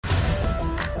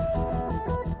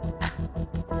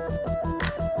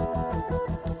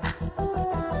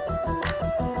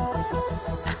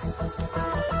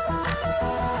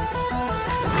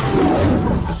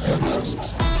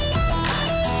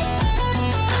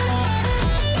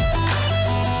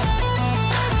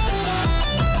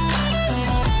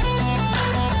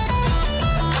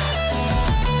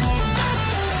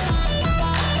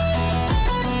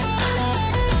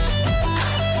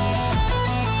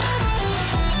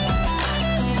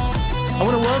I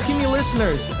want to welcome you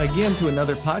listeners again to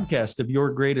another podcast of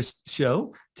Your Greatest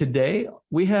Show. Today,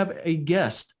 we have a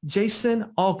guest,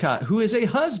 Jason Olcott, who is a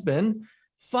husband,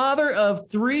 father of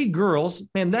 3 girls.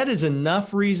 Man, that is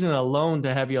enough reason alone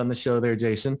to have you on the show there,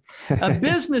 Jason. A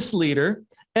business leader,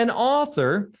 an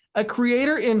author, a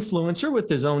creator influencer with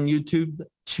his own YouTube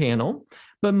channel.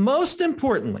 But most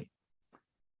importantly,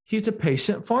 he's a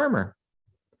patient farmer.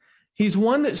 He's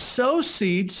one that sows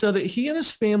seeds so that he and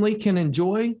his family can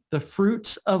enjoy the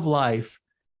fruits of life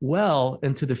well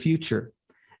into the future.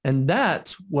 And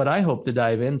that's what I hope to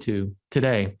dive into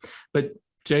today. But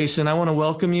Jason, I want to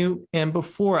welcome you. And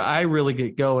before I really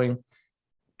get going,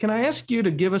 can I ask you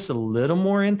to give us a little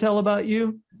more intel about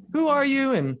you? Who are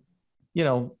you? And,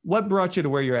 what brought you to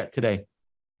where you're at today?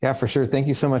 Yeah, for sure. Thank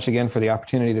you so much again for the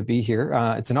opportunity to be here.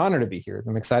 It's an honor to be here.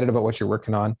 I'm excited about what you're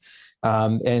working on.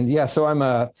 So I'm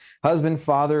a husband,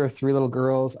 father of 3 little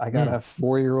girls. I got a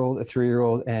 4-year-old, a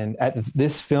 3-year-old, and at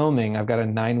this filming, I've got a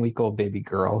 9-week-old baby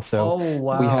girl. So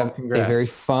we have Congrats. a very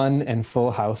fun and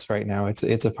full house right now.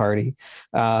 It's a party.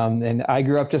 And I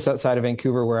grew up just outside of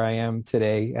Vancouver, where I am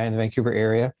today, in the Vancouver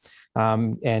area.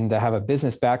 And I have a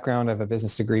business background. I have a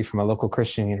business degree from a local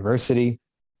Christian university,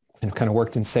 and kind of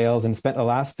worked in sales and spent the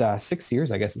last 6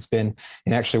 years, I guess it's been,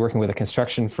 in actually working with a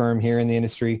construction firm here in the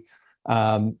industry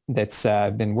that's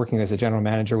been working as a general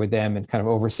manager with them and kind of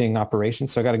overseeing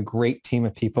operations. So I got a great team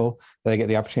of people that I get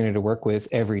the opportunity to work with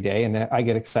every day. And I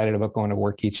get excited about going to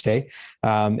work each day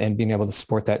and being able to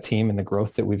support that team and the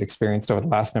growth that we've experienced over the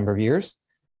last number of years.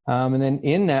 And then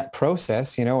in that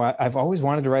process, I've always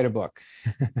wanted to write a book.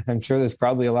 I'm sure there's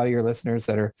probably a lot of your listeners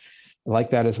that are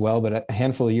like that as well. But a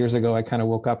handful of years ago, I kind of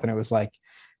woke up and it was like,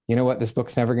 you know what, this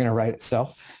book's never going to write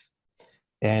itself.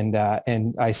 And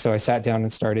I sat down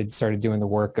and started doing the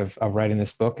work of writing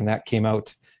this book. And that came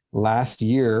out last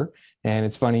year. And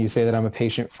it's funny you say that I'm a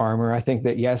patient farmer. I think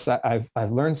that, yes,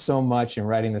 I've learned so much in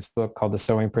writing this book called The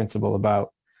Sowing Principle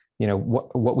about,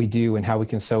 what we do and how we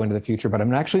can sow into the future. But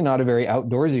I'm actually not a very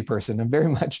outdoorsy person. I'm very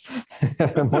much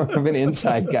more of an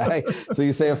inside guy. So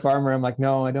you say a farmer, I'm like,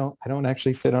 no, I don't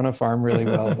actually fit on a farm really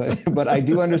well, but I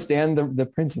do understand the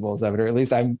principles of it, or at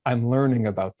least I'm learning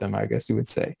about them, I guess you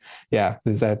would say. Yeah.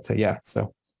 Is that, yeah.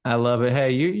 So. I love it. Hey,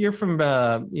 you're from,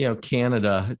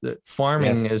 Canada.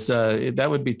 Farming is, that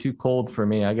would be too cold for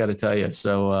me. I got to tell you.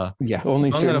 So, yeah, only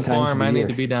if I'm going to farm, I need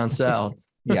to be down south.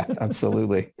 Yeah,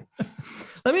 absolutely.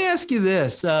 Let me ask you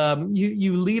this.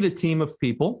 You lead a team of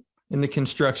people in the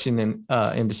construction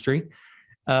industry.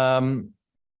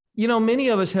 Many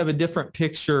of us have a different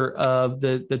picture of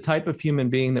the type of human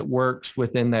being that works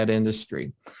within that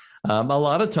industry. A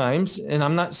lot of times, and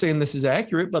I'm not saying this is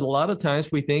accurate, but a lot of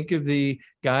times we think of the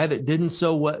guy that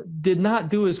did not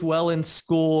do as well in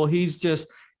school. He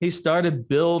started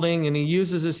building and he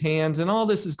uses his hands and all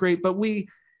this is great, but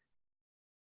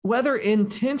whether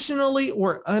intentionally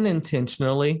or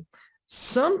unintentionally,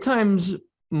 sometimes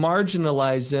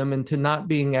marginalize them into not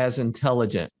being as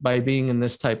intelligent by being in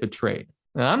this type of trade.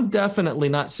 And I'm definitely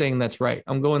not saying that's right.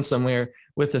 I'm going somewhere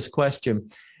with this question.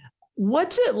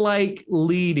 What's it like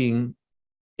leading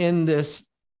in this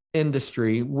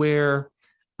industry where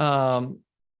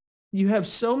you have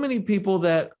so many people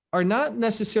that are not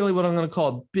necessarily what I'm going to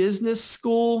call business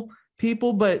school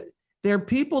people, but they're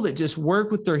people that just work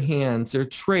with their hands, their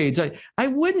trades. I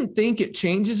wouldn't think it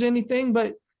changes anything,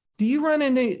 but do you run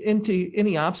into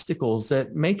any obstacles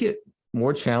that make it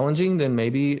more challenging than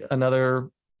maybe another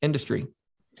industry?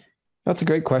 That's a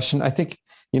great question. I think,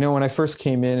 when I first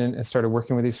came in and started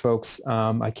working with these folks,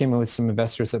 I came in with some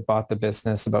investors that bought the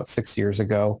business about 6 years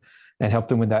ago and helped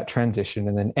them with that transition,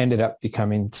 and then ended up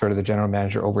becoming sort of the general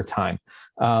manager over time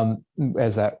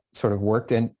as that sort of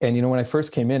worked. And when I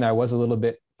first came in, I was a little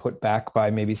bit put back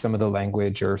by maybe some of the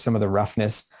language or some of the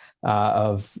roughness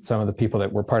of some of the people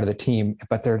that were part of the team,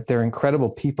 but they're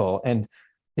incredible people. And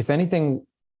if anything,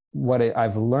 what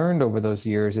I've learned over those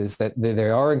years is that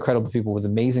there are incredible people with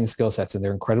amazing skill sets, and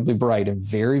they're incredibly bright and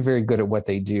very, very good at what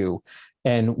they do.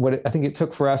 And what I think it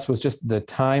took for us was just the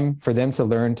time for them to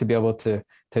learn to be able to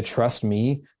trust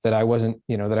me, that I wasn't,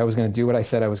 that I was going to do what I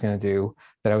said I was going to do,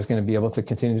 that I was going to be able to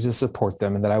continue to support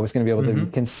them, and that I was going to be able to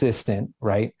be consistent.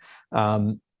 Right.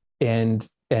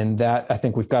 And that, I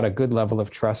think we've got a good level of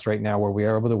trust right now where we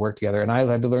are able to work together. And I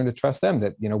had to learn to trust them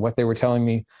that, what they were telling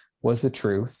me was the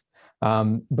truth.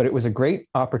 But it was a great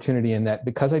opportunity in that,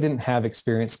 because I didn't have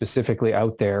experience specifically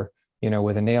out there,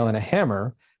 with a nail and a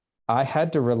hammer, I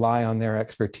had to rely on their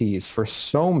expertise for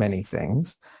so many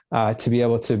things to be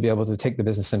able to take the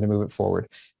business and to move it forward,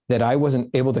 that I wasn't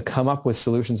able to come up with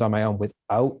solutions on my own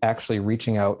without actually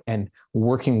reaching out and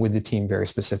working with the team very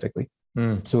specifically.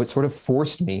 Mm. So it sort of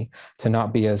forced me to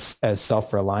not be as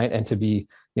self-reliant and to be,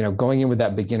 going in with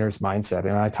that beginner's mindset.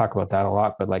 And I talk about that a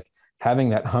lot, but like having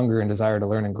that hunger and desire to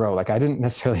learn and grow. Like I didn't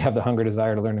necessarily have the hunger,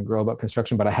 desire to learn and grow about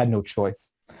construction, but I had no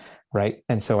choice. Right.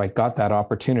 And so I got that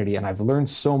opportunity and I've learned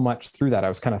so much through that. I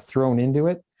was kind of thrown into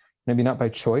it, maybe not by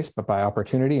choice, but by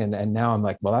opportunity. And now I'm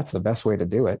like, well, that's the best way to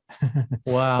do it. Like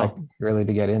Wow. really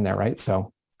to get in there. Right.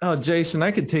 So Oh, Jason,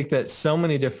 I could take that so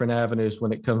many different avenues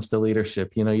when it comes to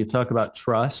leadership. You talk about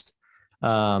trust,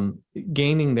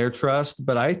 gaining their trust,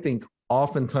 but I think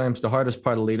oftentimes the hardest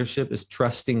part of leadership is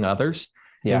trusting others.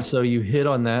 yeah, And so you hit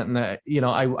on that. And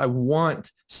I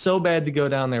want so bad to go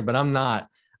down there, but I'm not.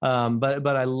 But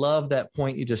I love that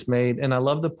point you just made. And I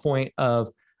love the point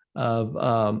of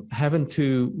having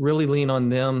to really lean on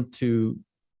them to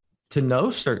know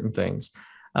certain things.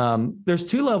 There's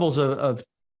two levels of,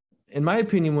 in my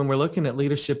opinion, when we're looking at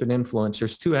leadership and influence,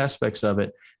 there's two aspects of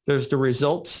it. There's the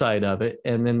results side of it,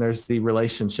 and then there's the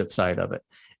relationship side of it.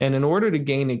 And in order to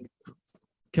gain a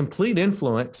complete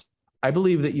influence, I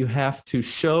believe that you have to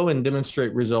show and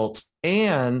demonstrate results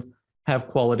and have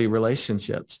quality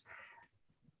relationships.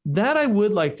 That I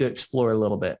would like to explore a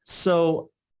little bit. So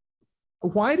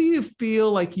why do you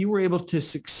feel like you were able to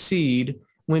succeed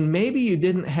when maybe you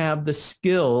didn't have the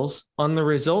skills on the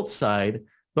results side,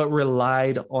 but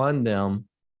relied on them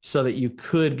so that you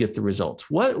could get the results?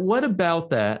 What about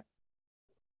that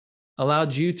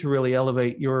allowed you to really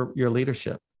elevate your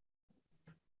leadership?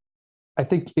 I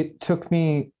think it took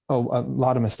me a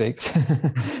lot of mistakes.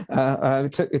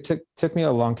 It took me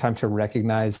a long time to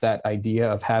recognize that idea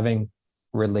of having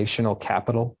relational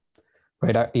capital,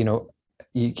 right?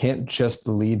 You can't just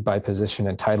lead by position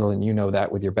and title. And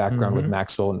that with your background with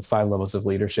Maxwell and 5 levels of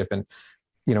leadership. And,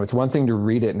 it's one thing to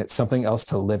read it and it's something else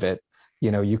to live it.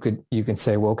 You can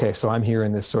say, well, okay, so I'm here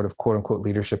in this sort of quote unquote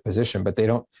leadership position, but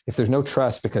if there's no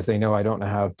trust because they know I don't know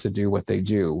how to do what they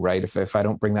do, right? If I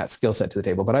don't bring that skill set to the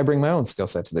table, but I bring my own skill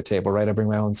set to the table, right? I bring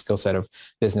my own skill set of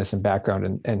business and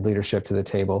background and leadership to the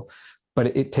table.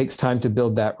 But it takes time to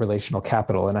build that relational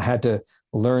capital. And I had to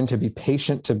learn to be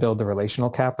patient to build the relational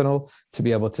capital to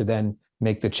be able to then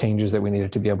make the changes that we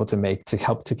needed to be able to make to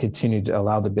help to continue to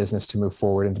allow the business to move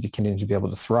forward and to continue to be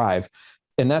able to thrive.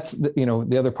 And that's,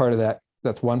 the other part of that,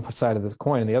 that's one side of the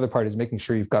coin. And the other part is making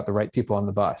sure you've got the right people on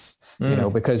the bus,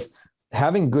 because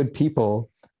having good people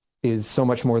is so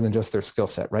much more than just their skill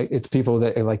set, right? It's people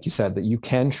that, like you said, that you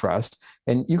can trust,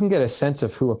 and you can get a sense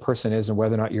of who a person is and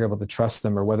whether or not you're able to trust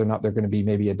them or whether or not they're going to be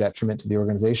maybe a detriment to the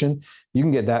organization. You can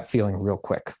get that feeling real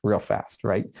quick, real fast,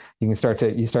 right? You start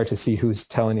to see who's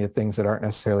telling you things that aren't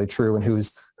necessarily true and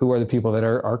who are the people that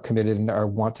are committed and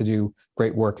want to do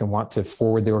great work and want to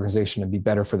forward the organization and be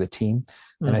better for the team.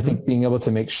 And I think being able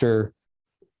to make sure,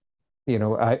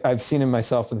 I've seen in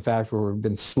myself in the fact where we've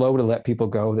been slow to let people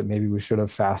go that maybe we should have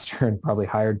faster and probably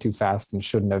hired too fast and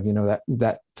shouldn't have,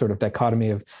 that sort of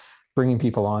dichotomy of bringing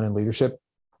people on in leadership.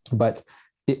 But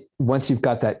once you've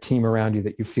got that team around you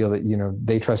that you feel that,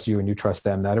 they trust you and you trust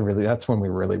them, that's when we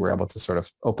really were able to sort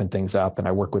of open things up. And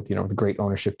I work with, the great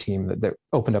ownership team that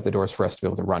opened up the doors for us to be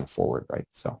able to run forward. Right.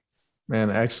 So. Man,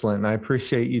 excellent. And I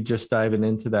appreciate you just diving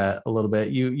into that a little bit.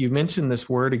 You mentioned this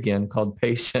word again called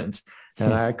patience.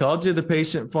 And I called you the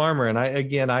patient farmer. And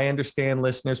I understand,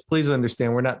 listeners, please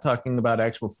understand, we're not talking about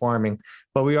actual farming,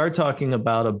 but we are talking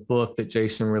about a book that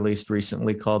Jason released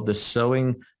recently called The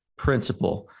Sowing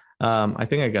Principle. I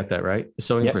think I got that right. The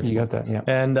Sowing Principle. You got that. Yeah.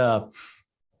 And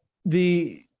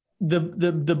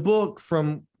the book,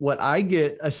 from what I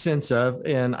get a sense of,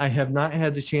 and I have not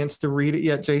had the chance to read it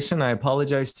yet, Jason, I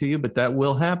apologize to you, but that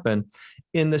will happen.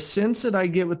 In the sense that I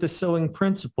get with the Sowing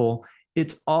Principle,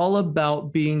 it's all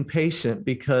about being patient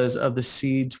because of the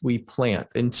seeds we plant.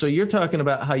 And so you're talking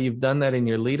about how you've done that in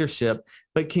your leadership,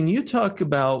 but can you talk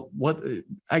about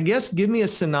give me a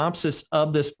synopsis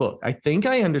of this book? I think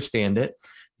I understand it,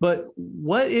 but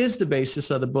what is the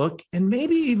basis of the book? And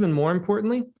maybe even more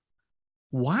importantly,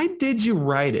 why did you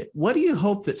write it? What do you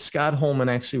hope that Scott Holman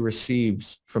actually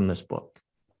receives from this book?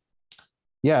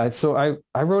 Yeah, so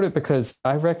I wrote it because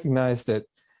I recognized that,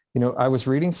 I was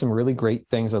reading some really great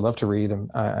things. I love to read them.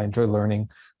 I enjoy learning,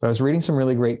 but I was reading some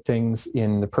really great things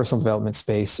in the personal development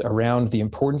space around the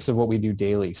importance of what we do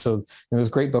daily. So there's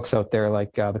great books out there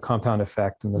like The Compound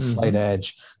Effect and The Slight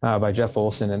Edge by Jeff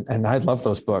Olson. And I love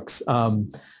those books.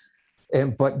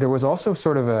 But there was also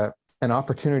sort of an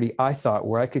opportunity, I thought,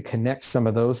 where I could connect some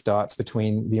of those dots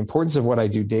between the importance of what I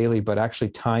do daily, but actually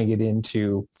tying it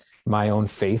into my own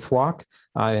faith walk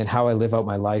and how I live out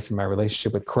my life and my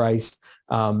relationship with Christ.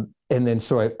 And then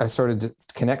so I started to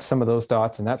connect some of those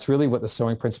dots. And that's really what the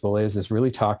sowing principle is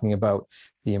really talking about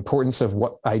the importance of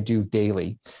what I do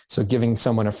daily. So giving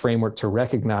someone a framework to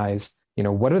recognize,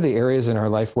 what are the areas in our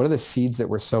life? What are the seeds that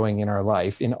we're sowing in our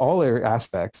life in all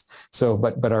aspects? So,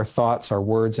 but our thoughts, our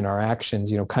words, and our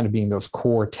actions, kind of being those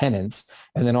core tenets.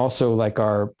 And then also like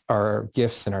our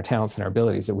gifts and our talents and our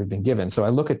abilities that we've been given. So I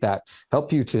look at that,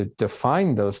 help you to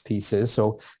define those pieces.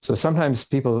 So sometimes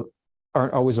people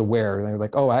aren't always aware. They're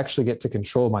like, oh, I actually get to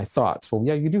control my thoughts. Well,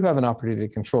 yeah, you do have an opportunity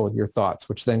to control your thoughts,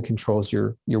 which then controls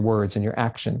your words and your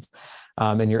actions.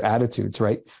 And your attitudes,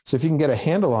 right? So if you can get a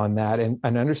handle on that and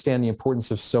understand the importance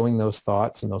of sowing those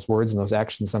thoughts and those words and those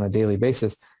actions on a daily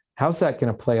basis, how's that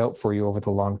going to play out for you over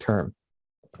the long term?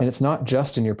 And it's not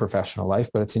just in your professional life,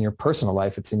 but it's in your personal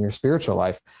life. It's in your spiritual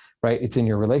life, right? It's in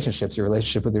your relationships, your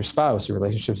relationship with your spouse, your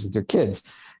relationships with your kids.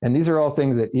 And these are all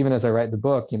things that even as I write the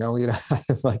book, I'm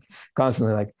like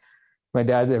constantly like, my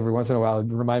dad every once in a while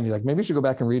would remind me like, maybe you should go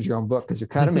back and read your own book because you're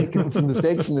kind of making some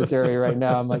mistakes in this area right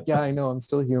now. I'm like, yeah, I know, I'm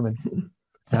still human.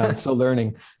 I'm still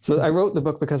learning. So I wrote the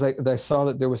book because I saw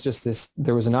that there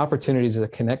was an opportunity to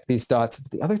connect these dots.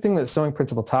 The other thing that Sowing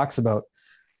Principle talks about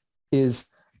is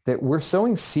that we're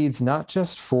sowing seeds not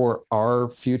just for our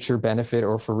future benefit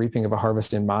or for reaping of a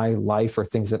harvest in my life or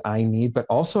things that I need, but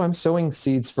also I'm sowing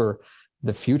seeds for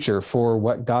the future, for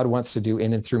what God wants to do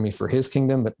in and through me for his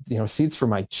kingdom, but seeds for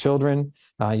my children.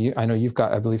 I know you've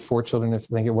got, I believe, 4 children, I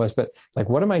think it was, but like,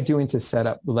 what am I doing to set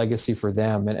up legacy for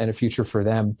them and a future for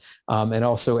them? And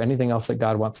also anything else that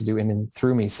God wants to do in and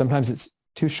through me. Sometimes it's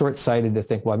too short-sighted to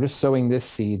think, well, I'm just sowing this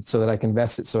seed so that I can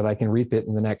invest it so that I can reap it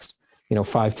in the next,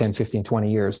 5, 10, 15,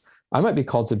 20 years. I might be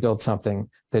called to build something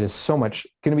that is so much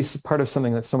going to be part of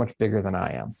something that's so much bigger than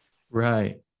I am.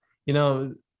 Right.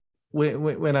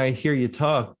 When I hear you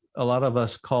talk, a lot of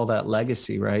us call that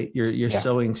legacy, right? You're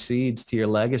sowing seeds to your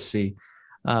legacy.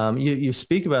 You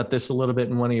speak about this a little bit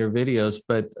in one of your videos,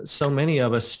 but so many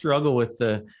of us struggle with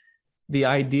the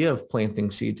idea of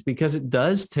planting seeds because it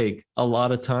does take a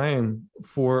lot of time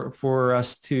for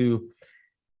us to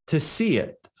see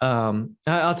it.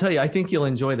 I'll tell you, I think you'll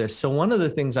enjoy this. So one of the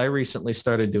things I recently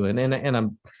started doing, and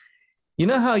I'm,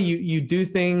 how you do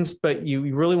things, but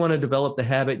you really want to develop the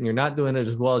habit and you're not doing it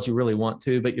as well as you really want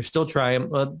to, but you're still trying.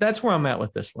 Well, that's where I'm at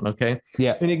with this one. Okay.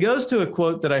 Yeah. And it goes to a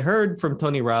quote that I heard from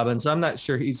Tony Robbins. I'm not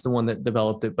sure he's the one that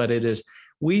developed it, but it is,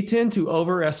 we tend to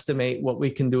overestimate what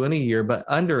we can do in a year, but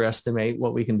underestimate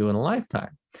what we can do in a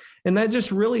lifetime. And that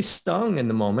just really stung in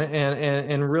the moment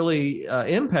and really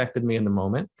impacted me in the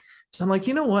moment. So I'm like,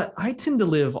 you know what? I tend to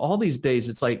live all these days.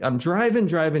 It's like I'm driving,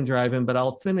 but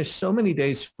I'll finish so many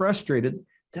days frustrated.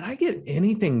 Did I get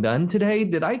anything done today?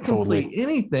 Did I complete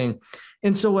anything?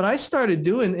 And so what I started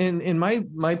doing, and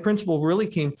my principle really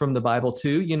came from the Bible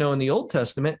too. In the Old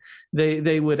Testament,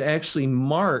 they would actually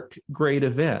mark great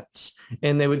events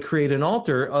and they would create an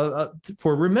altar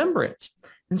for remembrance.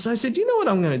 And so I said, you know what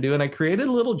I'm going to do? And I created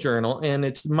a little journal, and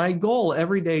it's my goal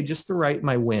every day just to write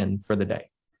my win for the day.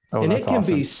 Oh, and it can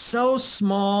be so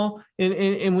small.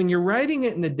 And when you're writing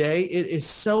it in the day, it is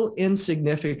so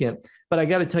insignificant. But I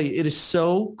got to tell you, it is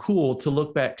so cool to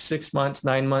look back 6 months,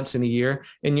 9 months in a year,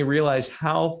 and you realize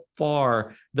how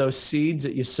far those seeds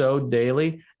that you sowed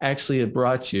daily actually have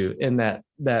brought you in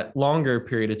that longer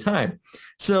period of time.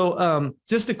 So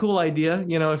just a cool idea.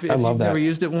 If you've never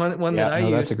used it, one that I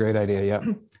use. That's a great idea.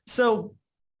 Yeah. So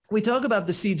we talk about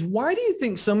the seeds. Why do you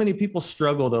think so many people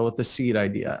struggle though with the seed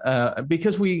idea?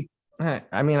 Because I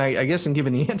guess I'm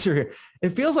giving the answer here. It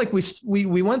feels like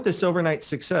we want this overnight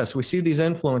success. We see these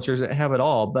influencers that have it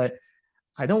all, but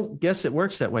I don't guess it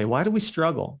works that way. Why do we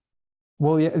struggle?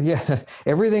 Well, yeah.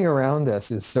 Everything around us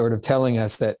is sort of telling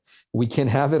us that we can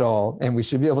have it all and we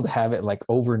should be able to have it like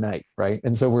overnight, right?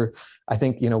 And so I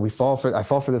think, I fall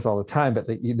for this all the time, but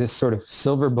this sort of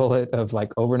silver bullet of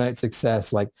like overnight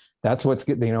success, like that's what's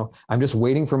good. I'm just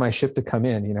waiting for my ship to come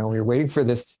in, we're waiting for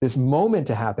this moment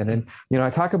to happen. And,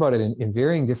 I talk about it in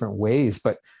varying different ways,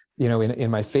 but in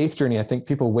my faith journey, I think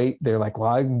people they're like,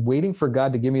 well, I'm waiting for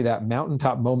God to give me that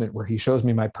mountaintop moment where he shows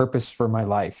me my purpose for my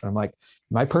life. And I'm like,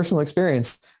 my personal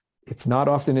experience, it's not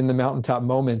often in the mountaintop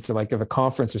moments or like of a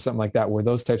conference or something like that where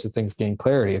those types of things gain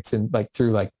clarity. It's in like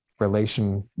through like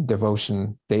relation,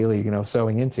 devotion, daily,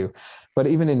 sowing into. But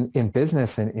even in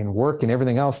business and in work and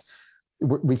everything else,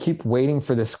 we keep waiting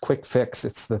for this quick fix.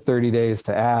 It's the 30 days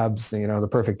to abs, the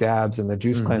perfect abs and the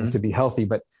juice cleanse to be healthy.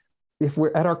 But if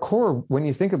we're at our core, when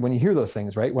you hear those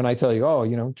things, right? When I tell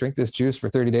you, drink this juice for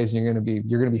 30 days and you're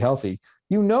going to be healthy,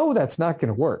 that's not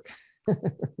going to work.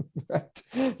 Right?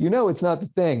 It's not the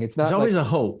thing. It's not. There's always a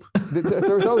hope.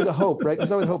 There's always a hope, right?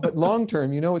 There's always hope, but long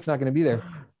term, it's not going to be there.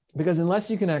 Because unless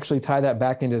you can actually tie that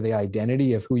back into the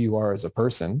identity of who you are as a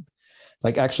person,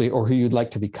 like actually, or who you'd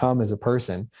like to become as a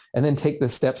person, and then take the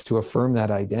steps to affirm that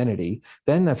identity,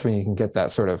 then that's when you can get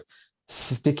that sort of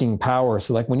sticking power.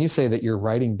 So like when you say that you're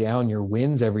writing down your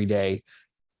wins every day,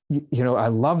 I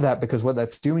love that, because what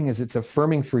that's doing is it's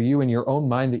affirming for you in your own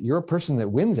mind that you're a person that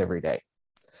wins every day.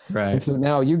 Right. And so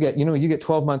now you get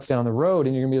 12 months down the road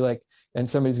and you're gonna be like, and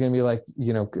somebody's going to be like,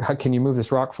 how can you move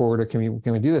this rock forward, or can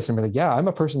we do this? And be like, yeah, I'm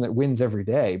a person that wins every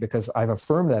day because I've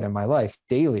affirmed that in my life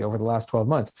daily over the last 12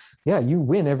 months. Yeah, you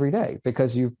win every day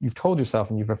because you've told yourself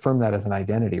and you've affirmed that as an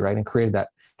identity, right? And created that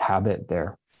habit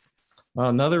there. Well,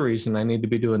 another reason I need to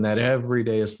be doing that every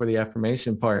day is for the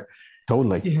affirmation part.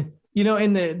 Totally. Yeah.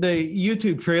 In the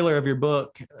YouTube trailer of your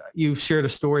book, you shared a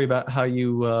story about how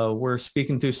you were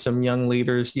speaking to some young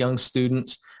leaders, young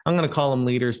students. I'm going to call them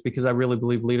leaders because I really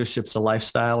believe leadership's a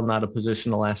lifestyle, not a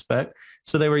positional aspect.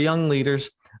 So they were young leaders,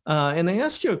 and they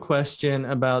asked you a question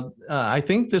about, I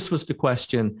think this was the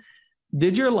question,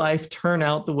 did your life turn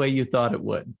out the way you thought it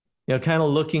would? Kind of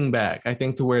looking back, I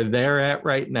think, to where they're at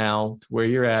right now, to where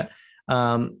you're at.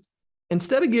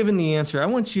 Instead of giving the answer, I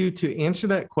want you to answer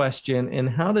that question. And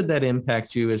how did that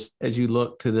impact you as you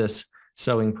look to this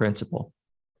sowing principle?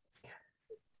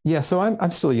 Yeah, so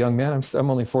I'm still a young man. I'm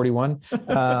only 41,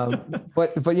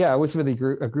 but yeah, I was with a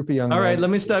group of young men. All right, let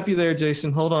me stop you there,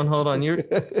 Jason. Hold on.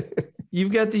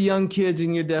 You've got the young kids,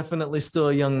 and you're definitely still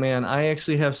a young man. I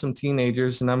actually have some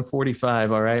teenagers, and I'm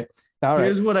 45. All right.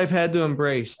 Here's what I've had to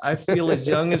embrace. I feel as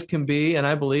young as can be, and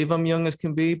I believe I'm young as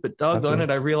can be. But doggone it,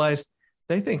 I realized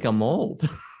they think I'm old.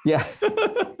 Yeah.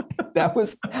 That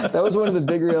was one of the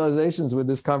big realizations with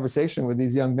this conversation with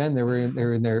these young men. They were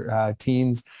in their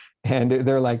teens, and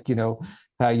they're like,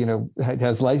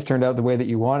 has life turned out the way that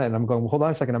you want it? And I'm going, well, hold on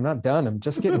a second. I'm not done. I'm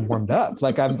just getting warmed up.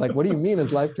 Like, I'm like, what do you mean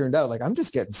has life turned out? Like, I'm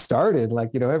just getting started,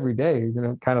 like, every day,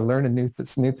 kind of learning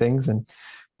new things.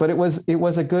 But it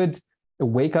was a good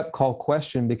wake up call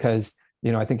question, because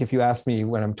I think if you asked me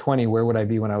when I'm 20, where would I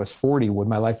be when I was 40? Would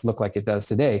my life look like it does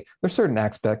today? There's certain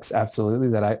aspects, absolutely,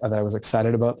 that I was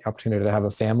excited about, the opportunity to have a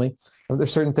family.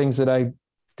 There's certain things that I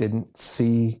didn't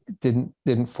see,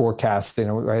 didn't forecast. I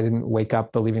didn't wake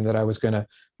up believing that I was going to,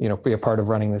 be a part of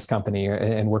running this company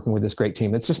and working with this great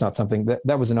team. It's just not something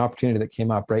that was an opportunity that came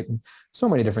up, right? And so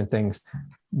many different things.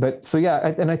 But so,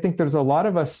 yeah, and I think there's a lot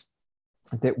of us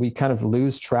that we kind of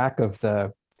lose track of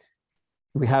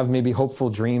we have maybe hopeful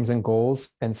dreams and goals,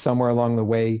 and somewhere along the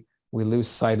way, we lose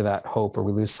sight of that hope, or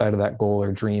we lose sight of that goal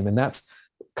or dream. And that's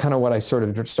kind of what I sort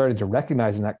of started to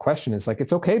recognize in that question, is like,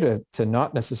 it's okay to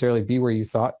not necessarily be where you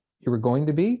thought you were going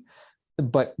to be,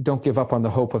 but don't give up on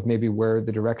the hope of maybe where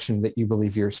the direction that you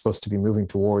believe you're supposed to be moving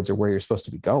towards, or where you're supposed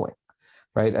to be going.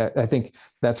 Right. I think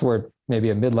that's where maybe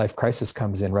a midlife crisis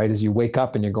comes in, right? As you wake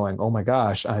up and you're going, oh my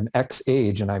gosh, I'm X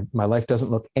age and my life doesn't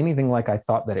look anything like I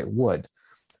thought that it would.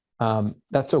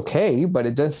 That's okay, but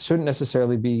it shouldn't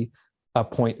necessarily be a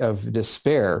point of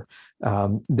despair.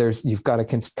 You've got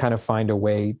to kind of find a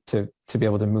way to be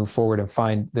able to move forward and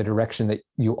find the direction that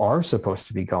you are supposed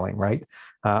to be going. Right.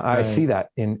 Right. I see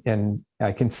that and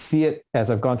I can see it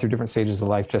as I've gone through different stages of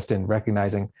life, just in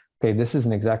recognizing, okay, this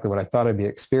isn't exactly what I thought I'd be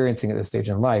experiencing at this stage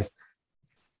in life,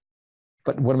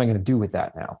 but what am I going to do with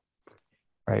that now?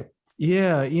 Right.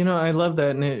 Yeah. I love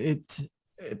that. And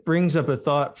it brings up a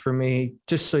thought for me,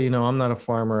 just so you know, I'm not a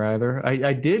farmer either.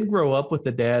 I did grow up with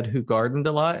a dad who gardened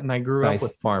a lot, and I grew up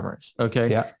with farmers. Okay.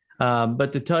 Yeah.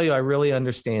 But to tell you, I really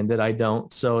understand it. I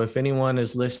don't. So if anyone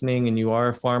is listening and you are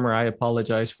a farmer, I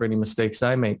apologize for any mistakes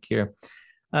I make here.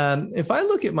 If I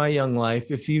look at my young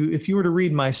life, if you were to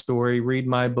read my story, read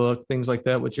my book, things like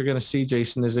that, what you're going to see,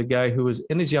 Jason, is a guy who was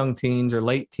in his young teens or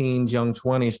late teens, young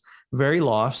 20s, very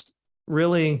lost.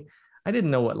 Really, I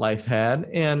didn't know what life had.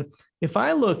 And if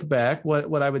I look back,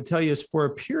 what I would tell you is, for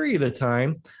a period of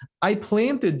time, I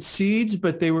planted seeds,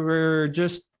 but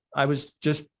I was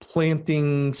just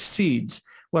planting seeds.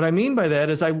 What I mean by that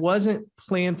is I wasn't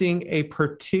planting a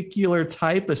particular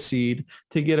type of seed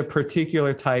to get a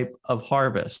particular type of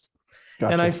harvest.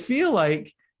 Gotcha. And I feel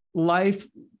like life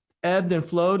ebbed and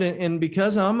flowed. And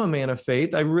because I'm a man of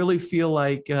faith, I really feel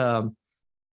like,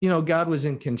 God was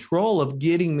in control of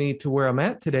getting me to where I'm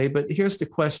at today. But here's the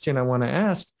question I want to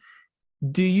ask.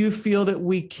 Do you feel that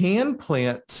we can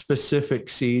plant specific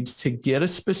seeds to get a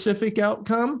specific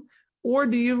outcome? Or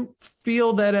do you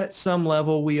feel that at some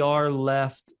level we are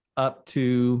left up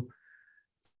to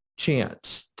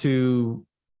chance, to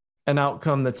an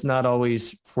outcome that's not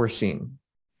always foreseen?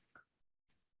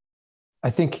 I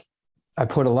think I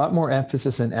put a lot more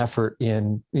emphasis and effort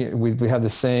in, we had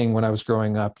this saying when I was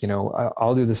growing up,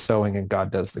 I'll do the sowing and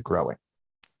God does the growing.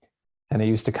 And I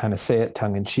used to kind of say it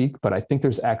tongue in cheek, but I think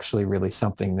there's actually really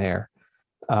something there.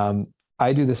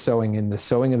 I do the sowing in the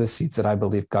sowing of the seeds that I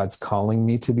believe God's calling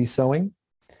me to be sowing.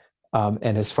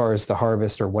 And as far as the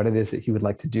harvest or what it is that he would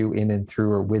like to do in and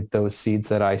through or with those seeds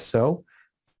that I sow,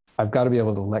 I've got to be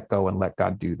able to let go and let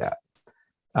God do that.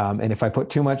 And if I put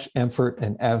too much effort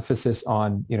and emphasis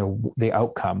on, the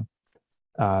outcome,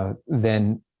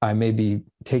 then I may be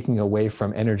taking away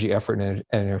from energy, effort, and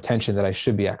attention that I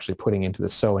should be actually putting into the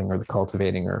sowing or the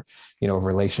cultivating or,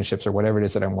 relationships or whatever it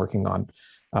is that I'm working on.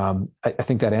 I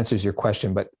think that answers your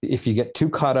question. But if you get too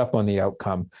caught up on the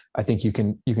outcome, I think you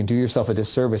can do yourself a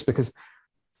disservice, because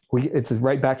it's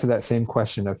right back to that same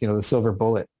question of, the silver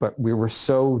bullet, but we were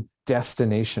so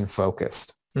destination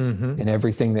focused in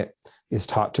everything that is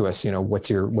taught to us. What's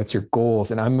your goals?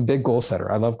 And I'm a big goal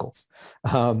setter. I love goals.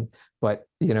 But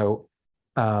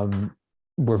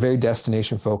we're very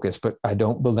destination focused, but I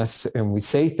don't believe, and we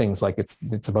say things like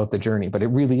it's about the journey, but it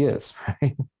really is,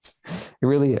 right? It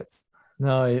really is.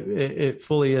 No, it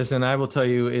fully is. And I will tell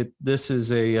you, this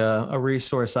is a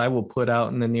resource I will put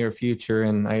out in the near future.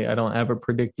 And I don't have a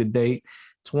predicted date.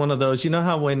 It's one of those,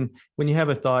 how when you have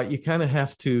a thought, you kind of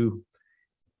have to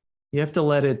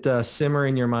let it simmer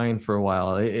in your mind for a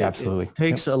while. Absolutely. It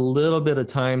takes a little bit of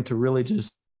time to really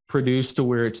just produce to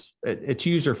where it's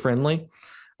user friendly.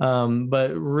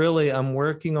 But really, I'm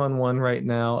working on one right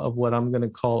now of what I'm going to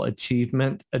call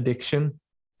achievement addiction.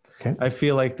 Okay. I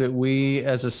feel like that we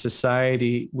as a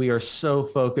society, we are so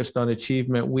focused on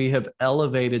achievement. We have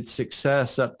elevated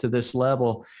success up to this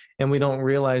level, and we don't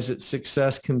realize that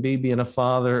success can be being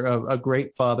a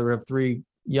great father of 3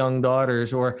 young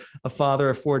daughters, or a father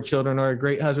of 4 children, or a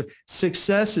great husband.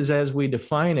 Success is as we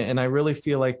define it. And I really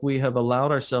feel like we have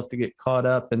allowed ourselves to get caught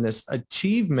up in this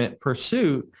achievement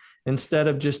pursuit instead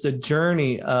of just a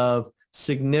journey of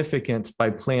significance by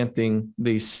planting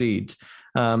these seeds.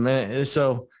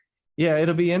 So yeah,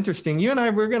 it'll be interesting. You and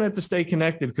we're going to have to stay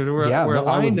connected, because we're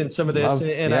aligned in some of this.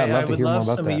 I would love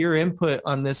some of your input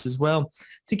on this as well.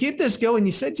 To keep this going,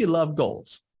 you said you love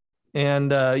goals,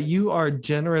 and you are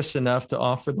generous enough to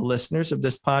offer the listeners of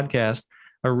this podcast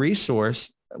a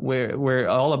resource where we're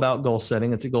all about goal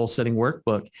setting. It's a goal setting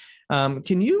workbook.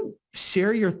 Can you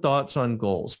share your thoughts on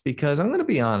goals? Because I'm going to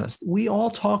be honest, we all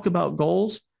talk about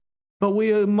goals, but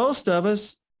most of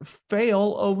us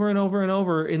fail over and over and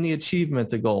over in the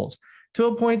achievement of goals, to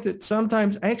a point that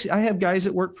sometimes I have guys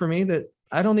that work for me that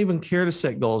I don't even care to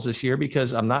set goals this year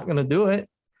because I'm not going to do it.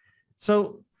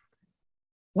 So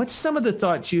what's some of the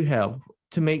thoughts you have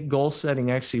to make goal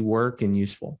setting actually work and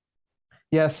useful?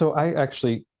 Yeah. So I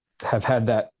actually have had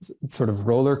that sort of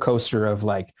roller coaster of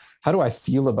like, how do I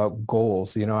feel about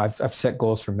goals? I've set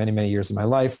goals for many, many years in my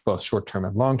life, both short-term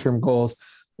and long-term goals.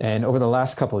 And over the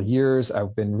last couple of years,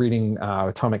 I've been reading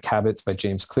Atomic Habits by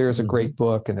James Clear is a great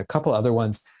book, and a couple other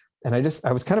ones. And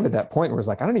I was kind of at that point where it's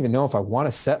like, I don't even know if I want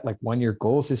to set like 1-year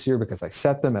goals this year, because I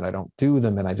set them and I don't do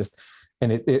them.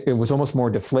 And it was almost more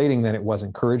deflating than it was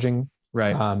encouraging.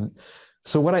 Right.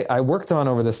 So what I worked on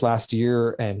over this last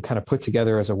year and kind of put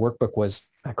together as a workbook was,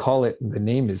 I call it, the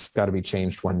name has got to be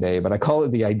changed one day, but I call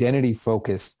it the Identity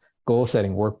Focused Goal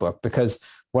Setting Workbook, because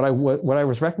what I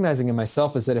was recognizing in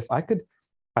myself is that if I could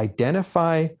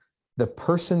identify the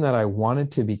person that I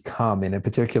wanted to become in a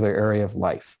particular area of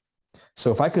life. So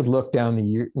if I could look down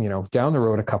the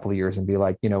road a couple of years and be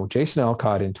like, Jason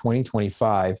Alcott in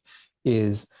 2025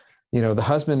 is, the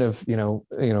husband of,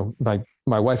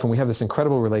 my wife, and we have this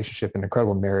incredible relationship and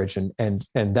incredible marriage. And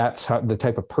that's the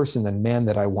type of person and man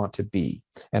that I want to be,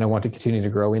 and I want to continue to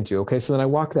grow into. Okay. So then I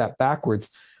walk that backwards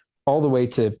all the way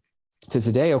to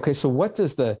today. Okay. So what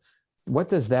does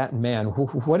that man,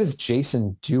 what is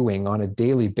Jason doing on a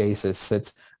daily basis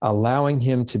that's allowing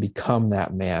him to become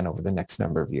that man over the next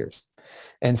number of years?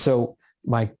 And so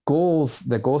the goal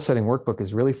setting workbook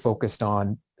is really focused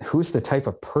on who's the type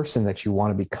of person that you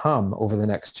want to become over the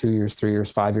next 2 years, 3 years,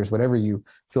 5 years, whatever you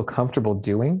feel comfortable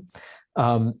doing.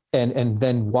 And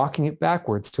then walking it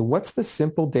backwards to what's the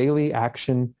simple daily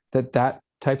action that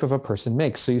type of a person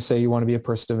makes. So you say you want to be a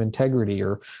person of integrity,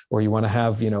 or you want to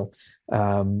have,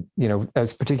 a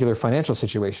particular financial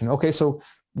situation. Okay. So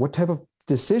what type of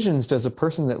decisions does a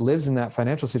person that lives in that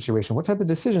financial situation, what type of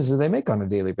decisions do they make on a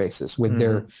daily basis with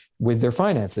their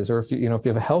finances? Or if you have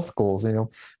a health goals,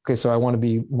 okay, so I want to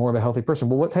be more of a healthy person.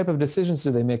 Well, what type of decisions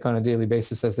do they make on a daily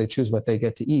basis as they choose what they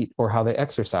get to eat or how they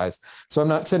exercise? So I'm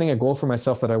not setting a goal for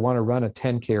myself that I want to run a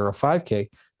 10K or a 5K.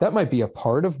 That might be a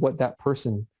part of what that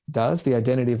person does. The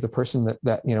identity of the person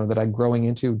that I'm growing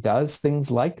into does things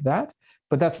like that,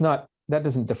 but that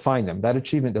doesn't define them. That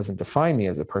achievement doesn't define me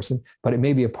as a person, but it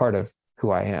may be a part of who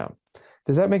I am.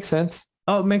 Does that make sense?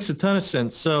 Oh, it makes a ton of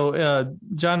sense. So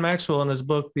John Maxwell in his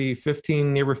book, The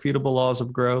 15 Irrefutable Laws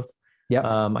of Growth, Yep,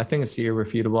 I think it's the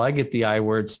irrefutable. I get the I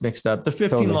words mixed up. The 15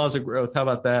 totally. Laws of Growth. How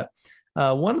about that?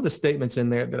 One of the statements in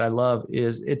there that I love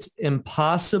is it's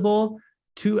impossible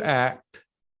to act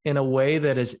in a way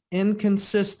that is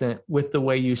inconsistent with the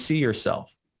way you see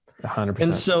yourself. And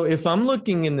 100%. so if I'm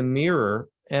looking in the mirror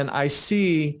and I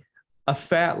see a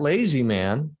fat, lazy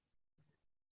man,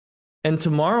 and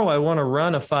tomorrow I want to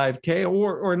run a 5K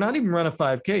or not even run a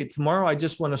 5K. Tomorrow I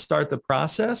just want to start the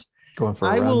process. Going for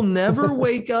a I will run. never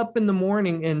wake up in the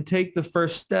morning and take the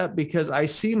first step because I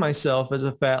see myself as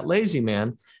a fat, lazy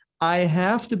man. I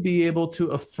have to be able to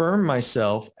affirm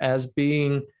myself as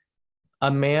being a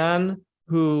man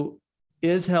who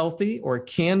is healthy or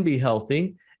can be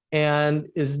healthy and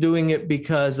is doing it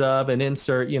because of an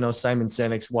insert, Simon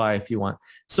Sinek's why, if you want.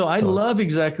 So I Totally. love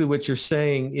exactly what you're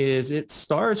saying is it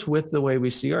starts with the way we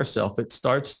see ourselves. It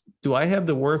starts, do I have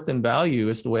the worth and value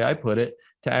is the way I put it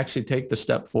to actually take the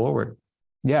step forward.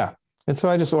 Yeah. And so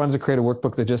I just wanted to create a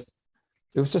workbook that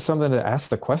it was just something to ask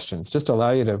the questions, just allow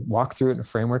you to walk through it in a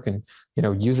framework and,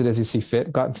 use it as you see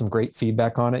fit. Gotten some great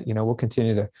feedback on it. We'll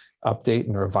continue to update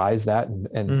and revise that and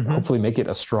Mm-hmm. hopefully make it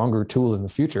a stronger tool in the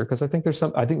future. Cause I think there's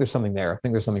something there. I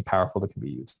think there's something powerful that can be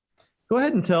used. Go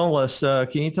ahead and tell us, can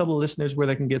you tell the listeners where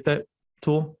they can get that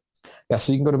tool? Yeah.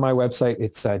 So you can go to my website.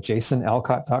 It's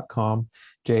jasonalcott.com,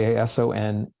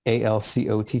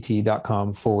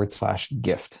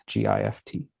 jasonalcott.com/gift,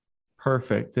 GIFT.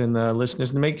 Perfect. And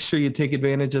listeners, make sure you take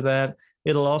advantage of that.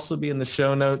 It'll also be in the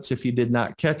show notes if you did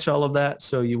not catch all of that.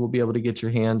 So you will be able to get your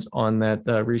hands on that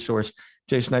resource.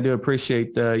 Jason, I do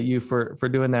appreciate you for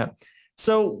doing that.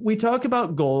 So we talk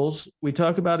about goals. We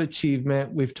talk about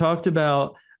achievement. We've talked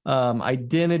about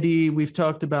identity. We've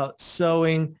talked about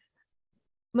sewing.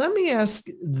 Let me ask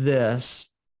this.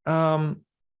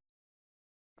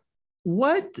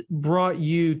 What brought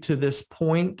you to this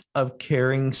point of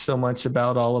caring so much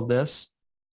about all of this?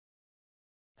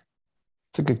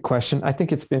 It's a good question. I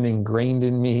think it's been ingrained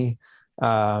in me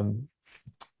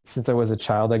since I was a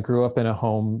child. I grew up in a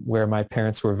home where my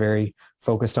parents were very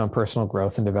focused on personal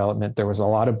growth and development. There was a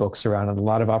lot of books around and a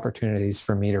lot of opportunities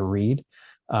for me to read.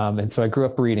 And so I grew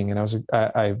up reading and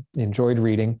I enjoyed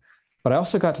reading, but I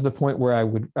also got to the point where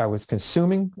I was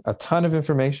consuming a ton of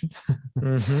information.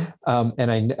 Mm-hmm.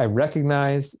 And I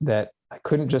recognized that I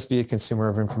couldn't just be a consumer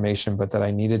of information, but that I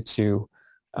needed to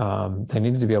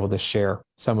be able to share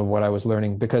some of what I was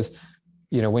learning because,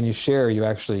 when you share, you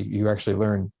actually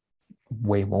learn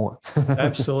way more.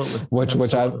 Absolutely. which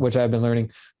Absolutely. I've been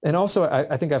learning. And also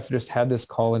I think I've just had this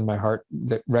call in my heart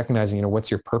that recognizing,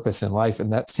 what's your purpose in life.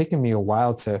 And that's taken me a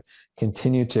while to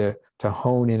continue to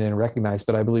hone in and recognize.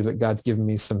 But I believe that God's given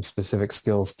me some specific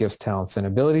skills, gifts, talents, and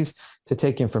abilities to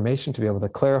take information, to be able to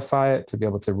clarify it, to be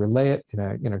able to relay it in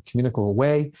a communicable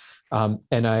way.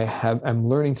 And I'm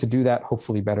learning to do that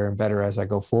hopefully better and better as I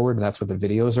go forward. And that's what the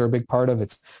videos are a big part of.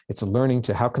 It's learning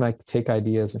to how can I take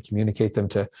ideas and communicate them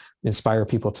to inspire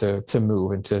people to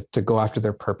move and to go after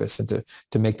their purpose and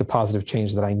to make the positive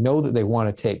change that I know that they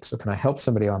want to take. So can I help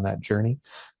somebody on that journey?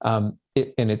 And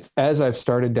it's as I've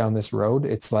started down this road,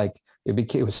 it's like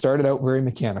it was started out very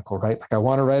mechanical, right? Like I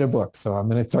want to write a book, so I'm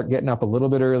going to start getting up a little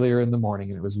bit earlier in the morning,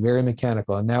 and it was very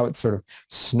mechanical. And now it's sort of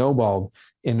snowballed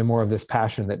into more of this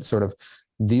passion that sort of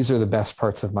these are the best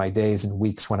parts of my days and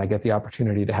weeks when I get the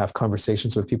opportunity to have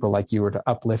conversations with people like you or to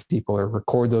uplift people or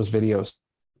record those videos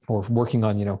or working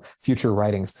on, future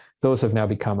writings. Those have now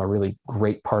become a really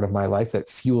great part of my life that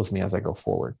fuels me as I go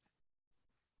forward.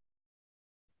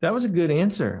 That was a good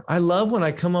answer. I love when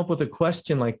I come up with a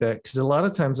question like that because a lot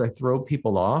of times I throw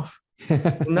people off.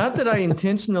 Not that I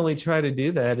intentionally try to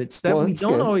do that. It's that Well, we it's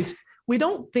don't good. always, we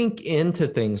don't think into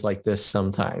things like this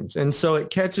sometimes. And so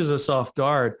it catches us off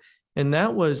guard. And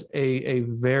that was a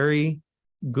very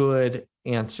good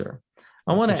answer.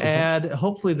 I I want to appreciate that. add,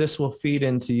 hopefully this will feed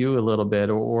into you a little bit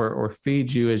or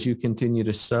feed you as you continue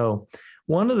to sow.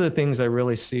 One of the things I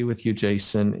really see with you,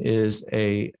 Jason, is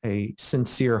a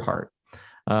sincere heart.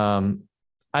 Um,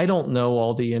 I don't know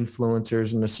all the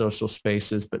influencers in the social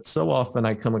spaces, but so often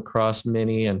I come across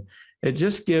many, and it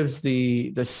just gives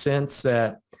the sense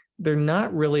that they're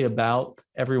not really about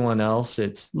everyone else.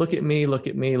 It's look at me, look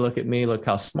at me, look at me, look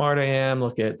how smart I am,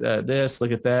 look at this,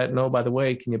 look at that. No, by the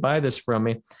way, can you buy this from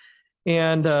me?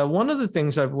 And one of the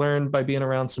things I've learned by being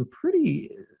around some pretty,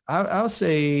 I'll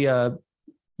say,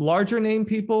 larger name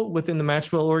people within the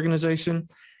Maxwell organization,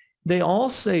 they all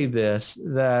say this,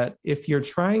 that if you're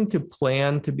trying to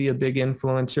plan to be a big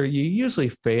influencer, you usually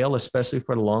fail, especially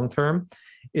for the long term.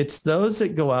 It's those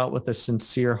that go out with a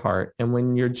sincere heart. And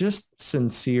when you're just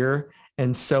sincere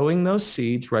and sowing those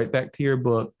seeds right back to your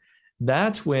book,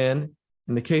 That's when,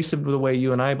 in the case of the way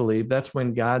you and I believe, that's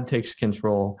when God takes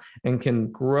control and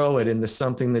can grow it into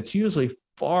something that's usually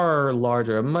far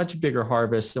larger, a much bigger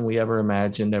harvest than we ever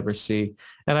imagined, ever see.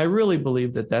 And I really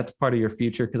believe that that's part of your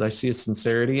future, because I see a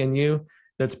sincerity in you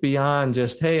that's beyond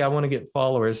just, hey, I want to get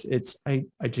followers. I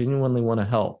genuinely want to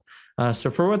help. So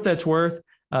for what that's worth,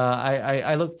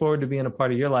 I look forward to being a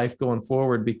part of your life going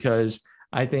forward, because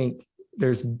I think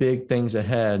there's big things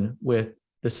ahead with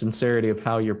the sincerity of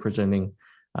how you're presenting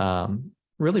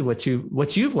really what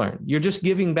you've learned. You're just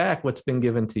giving back what's been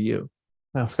given to you.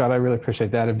 No, Scott, I really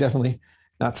appreciate that. I'm definitely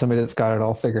not somebody that's got it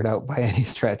all figured out by any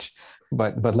stretch,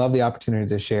 but love the opportunity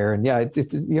to share. And yeah,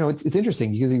 it's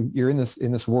interesting because you're in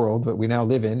this world that we now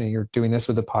live in, and you're doing this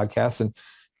with the podcast. And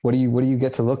what do you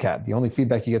get to look at? The only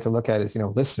feedback you get to look at is,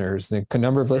 listeners, the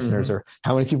number of listeners, or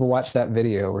how many people watched that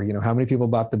video, or, how many people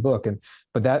bought the book.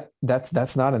 But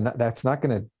that's not going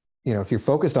to, if you're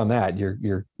focused on that,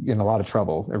 you're in a lot of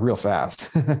trouble real fast.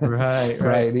 Right.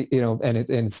 Right. And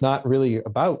it's not really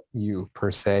about you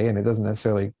per se, and it doesn't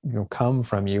necessarily, come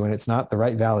from you, and it's not the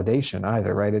right validation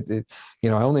either. Right. I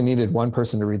only needed one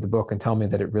person to read the book and tell me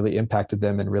that it really impacted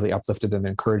them and really uplifted them,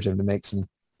 encouraged them to make some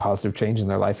positive change in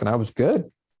their life. And I was good.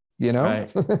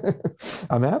 Right.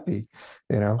 I'm happy,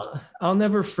 I'll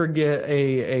never forget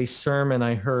a sermon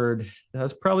I heard. I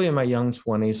was probably in my young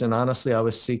 20s. And honestly, I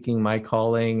was seeking my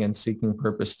calling and seeking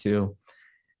purpose too.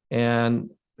 And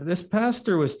this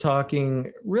pastor was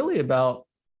talking really about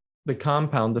the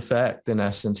compound effect, in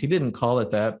essence. He didn't call it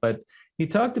that, but he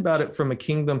talked about it from a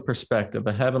kingdom perspective,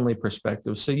 a heavenly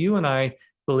perspective. So you and I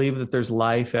believe that there's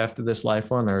life after this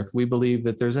life on earth. We believe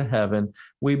that there's a heaven.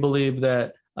 We believe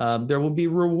that there will be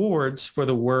rewards for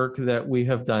the work that we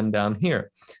have done down here.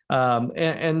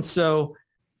 And so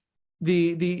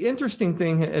the interesting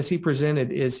thing as he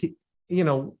presented is,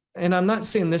 and I'm not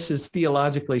saying this is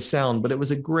theologically sound, but it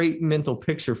was a great mental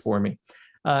picture for me.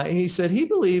 He said he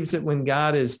believes that when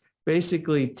God is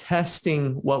basically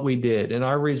testing what we did and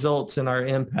our results and our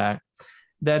impact,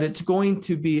 that it's going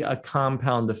to be a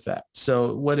compound effect.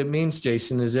 So what it means,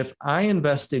 Jason, is if I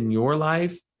invest in your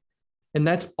life, and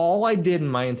that's all I did in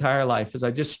my entire life, is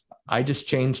I just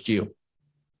changed you.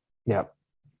 Yeah.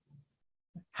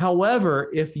 However,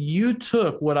 if you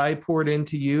took what I poured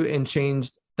into you and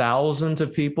changed thousands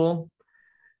of people,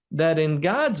 that in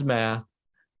God's math,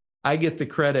 I get the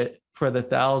credit for the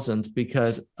thousands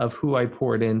because of who I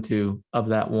poured into of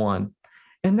that one.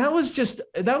 And that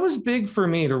was big for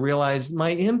me to realize my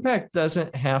impact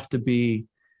doesn't have to be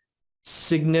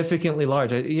significantly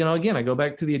large. Again, I go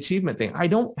back to the achievement thing. I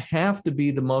don't have to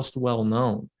be the most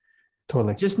well-known.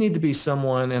 Totally. I just need to be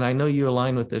someone, and I know you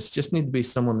align with this, just need to be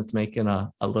someone that's making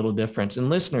a little difference. And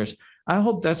listeners, I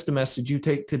hope that's the message you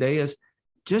take today, is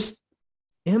just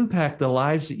impact the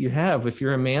lives that you have. If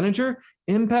you're a manager,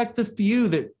 impact the few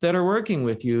that are working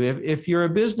with you. If you're a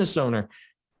business owner,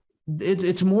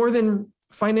 it's more than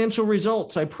financial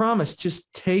results. I promise,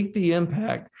 just take the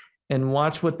impact and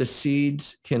watch what the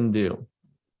seeds can do.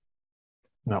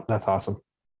 No, that's awesome.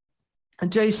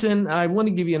 Jason, I want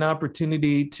to give you an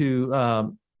opportunity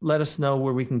to let us know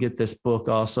where we can get this book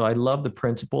also. I love the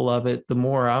principle of it. The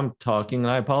more I'm talking, and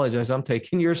I apologize, I'm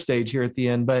taking your stage here at the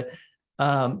end, but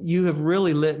you have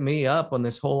really lit me up on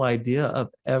this whole idea of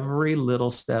every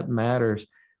little step matters.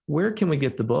 Where can we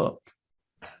get the book?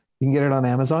 You can get it on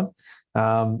Amazon.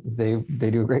 They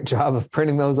do a great job of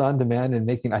printing those on demand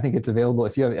and I think it's available.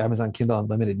 If you have Amazon Kindle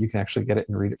Unlimited, you can actually get it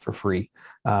and read it for free.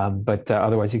 But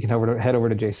otherwise you can head over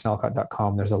to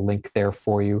jasonalcott.com. There's a link there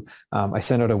for you. I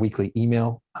send out a weekly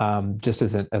email, just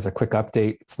as a quick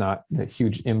update. It's not a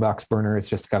huge inbox burner. It's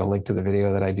just got a link to the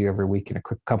video that I do every week and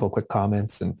a couple of quick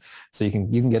comments. And so you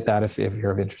can get that if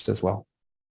you're of interest as well.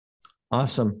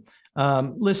 Awesome.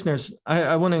 Listeners,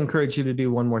 I want to encourage you to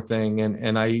do one more thing.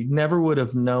 And I never would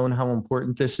have known how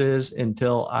important this is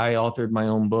until I authored my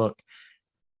own book.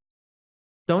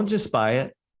 Don't just buy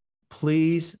it.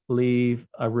 Please leave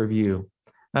a review.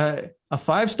 A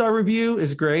 5-star review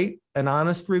is great. An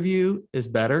honest review is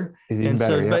better. Even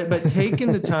better, yeah. but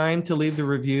taking the time to leave the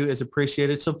review is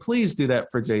appreciated. So please do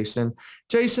that for Jason.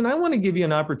 Jason, I want to give you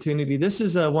an opportunity. This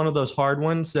is one of those hard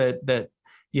ones that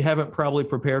you haven't probably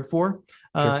prepared for.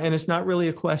 Sure. And it's not really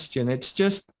a question. It's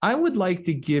just, I would like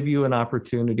to give you an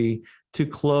opportunity to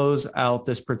close out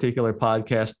this particular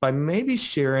podcast by maybe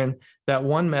sharing that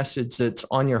one message that's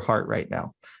on your heart right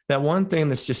now. That one thing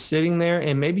that's just sitting there,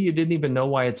 and maybe you didn't even know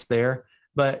why it's there,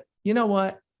 but you know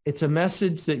what? It's a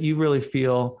message that you really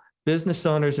feel business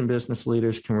owners and business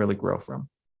leaders can really grow from.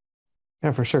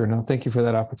 Yeah, for sure. No, thank you for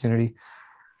that opportunity.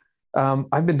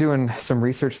 I've been doing some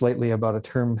research lately about a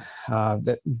term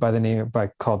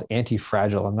called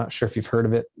anti-fragile. I'm not sure if you've heard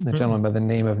of it. A gentleman by the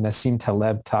name of Nassim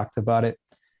Taleb talked about it.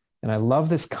 And I love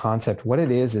this concept. What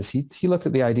it is he looked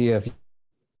at the idea of,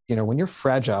 when you're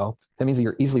fragile, that means that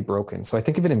you're easily broken. So I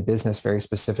think of it in business very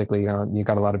specifically. You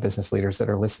got a lot of business leaders that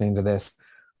are listening to this.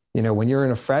 When you're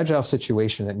in a fragile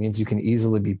situation, that means you can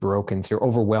easily be broken. So you're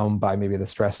overwhelmed by maybe the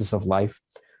stresses of life.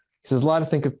 He says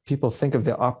people think of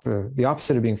the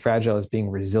opposite of being fragile as being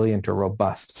resilient or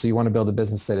robust. So you want to build a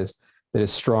business that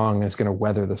is strong and is going to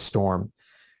weather the storm.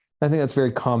 I think that's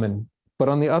very common. But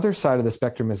on the other side of the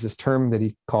spectrum is this term that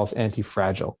he calls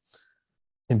anti-fragile.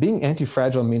 And being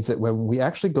anti-fragile means that when we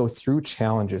actually go through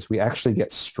challenges, we actually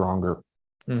get stronger.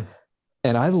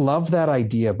 And I love that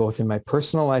idea both in my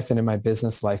personal life and in my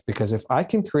business life, because if I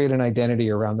can create an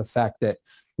identity around the fact that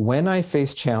when I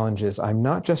face challenges, I'm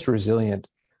not just resilient,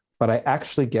 but I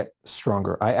actually get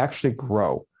stronger. I actually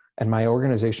grow, and my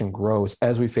organization grows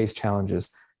as we face challenges.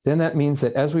 Then that means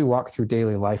that as we walk through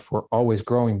daily life, we're always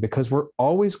growing, because we're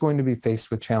always going to be faced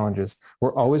with challenges.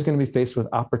 We're always going to be faced with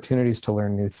opportunities to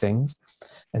learn new things.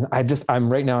 And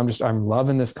I'm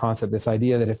loving this concept, this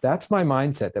idea that if that's my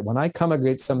mindset, that when I come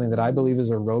against something that I believe is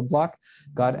a roadblock,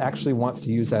 God actually wants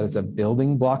to use that as a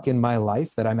building block in my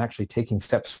life, that I'm actually taking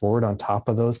steps forward on top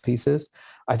of those pieces.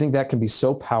 I think that can be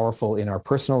so powerful in our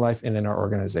personal life and in our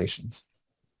organizations.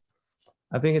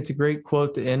 I think it's a great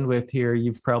quote to end with here.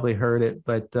 You've probably heard it,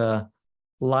 but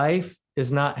life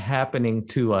is not happening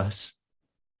to us.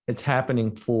 It's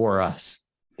happening for us.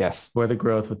 Yes. For the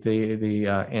growth with the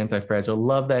anti-fragile.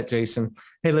 Love that, Jason.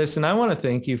 Hey, listen, I want to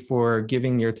thank you for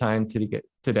giving your time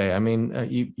today. I mean,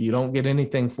 you don't get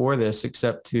anything for this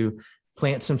except to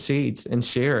plant some seeds and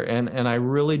share. And I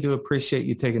really do appreciate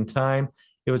you taking time.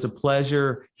 It was a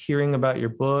pleasure hearing about your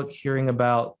book, hearing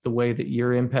about the way that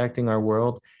you're impacting our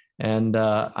world. And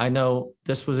I know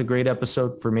this was a great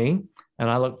episode for me, and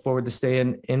I look forward to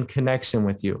staying in connection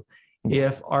with you.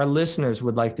 If our listeners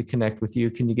would like to connect with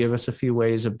you, can you give us a few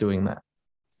ways of doing that?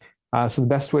 So the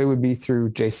best way would be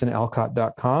through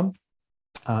jasonalcott.com,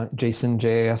 Jason,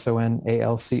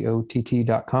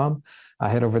 JASONALCOTT.com.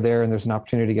 Head over there and there's an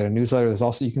opportunity to get a newsletter. There's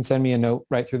also, you can send me a note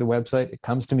right through the website. It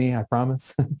comes to me, I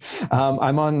promise.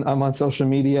 I'm on social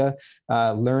media,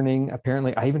 learning.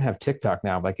 Apparently I even have TikTok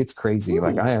now. Like, it's crazy. Ooh.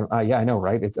 Like I know,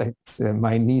 right? It's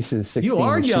my niece is 16. You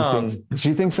are young.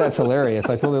 She thinks that's hilarious.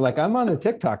 I told her, like, I'm on the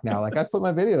TikTok now. Like, I put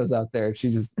my videos out there.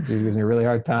 She gives me a really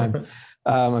hard time.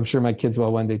 I'm sure my kids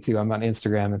will one day too. I'm on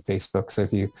Instagram and Facebook. So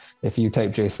if you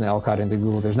type Jason Alcott into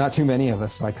Google, there's not too many of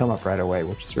us. So I come up right away,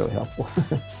 which is really helpful.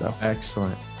 So excellent.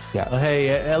 Yeah. Well,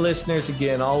 hey, listeners,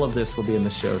 again, all of this will be in the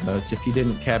show notes. If you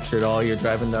didn't capture it all, you're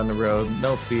driving down the road,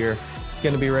 no fear. It's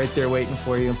going to be right there waiting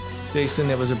for you. Jason,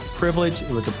 it was a privilege.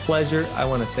 It was a pleasure. I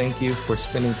want to thank you for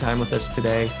spending time with us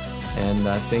today. And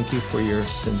thank you for your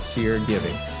sincere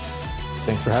giving.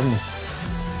 Thanks for having me.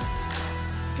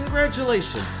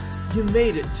 Congratulations. You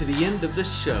made it to the end of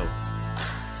this show.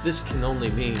 This can only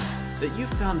mean that you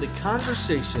found the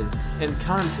conversation and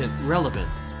content relevant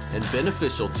and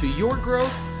beneficial to your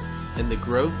growth and the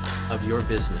growth of your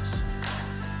business.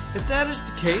 If that is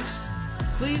the case,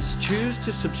 please choose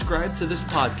to subscribe to this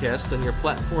podcast on your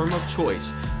platform of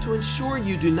choice to ensure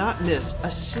you do not miss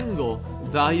a single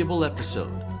valuable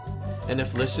episode. And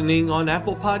if listening on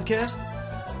Apple Podcast,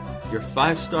 your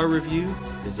 5-star review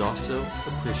is also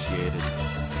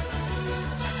appreciated.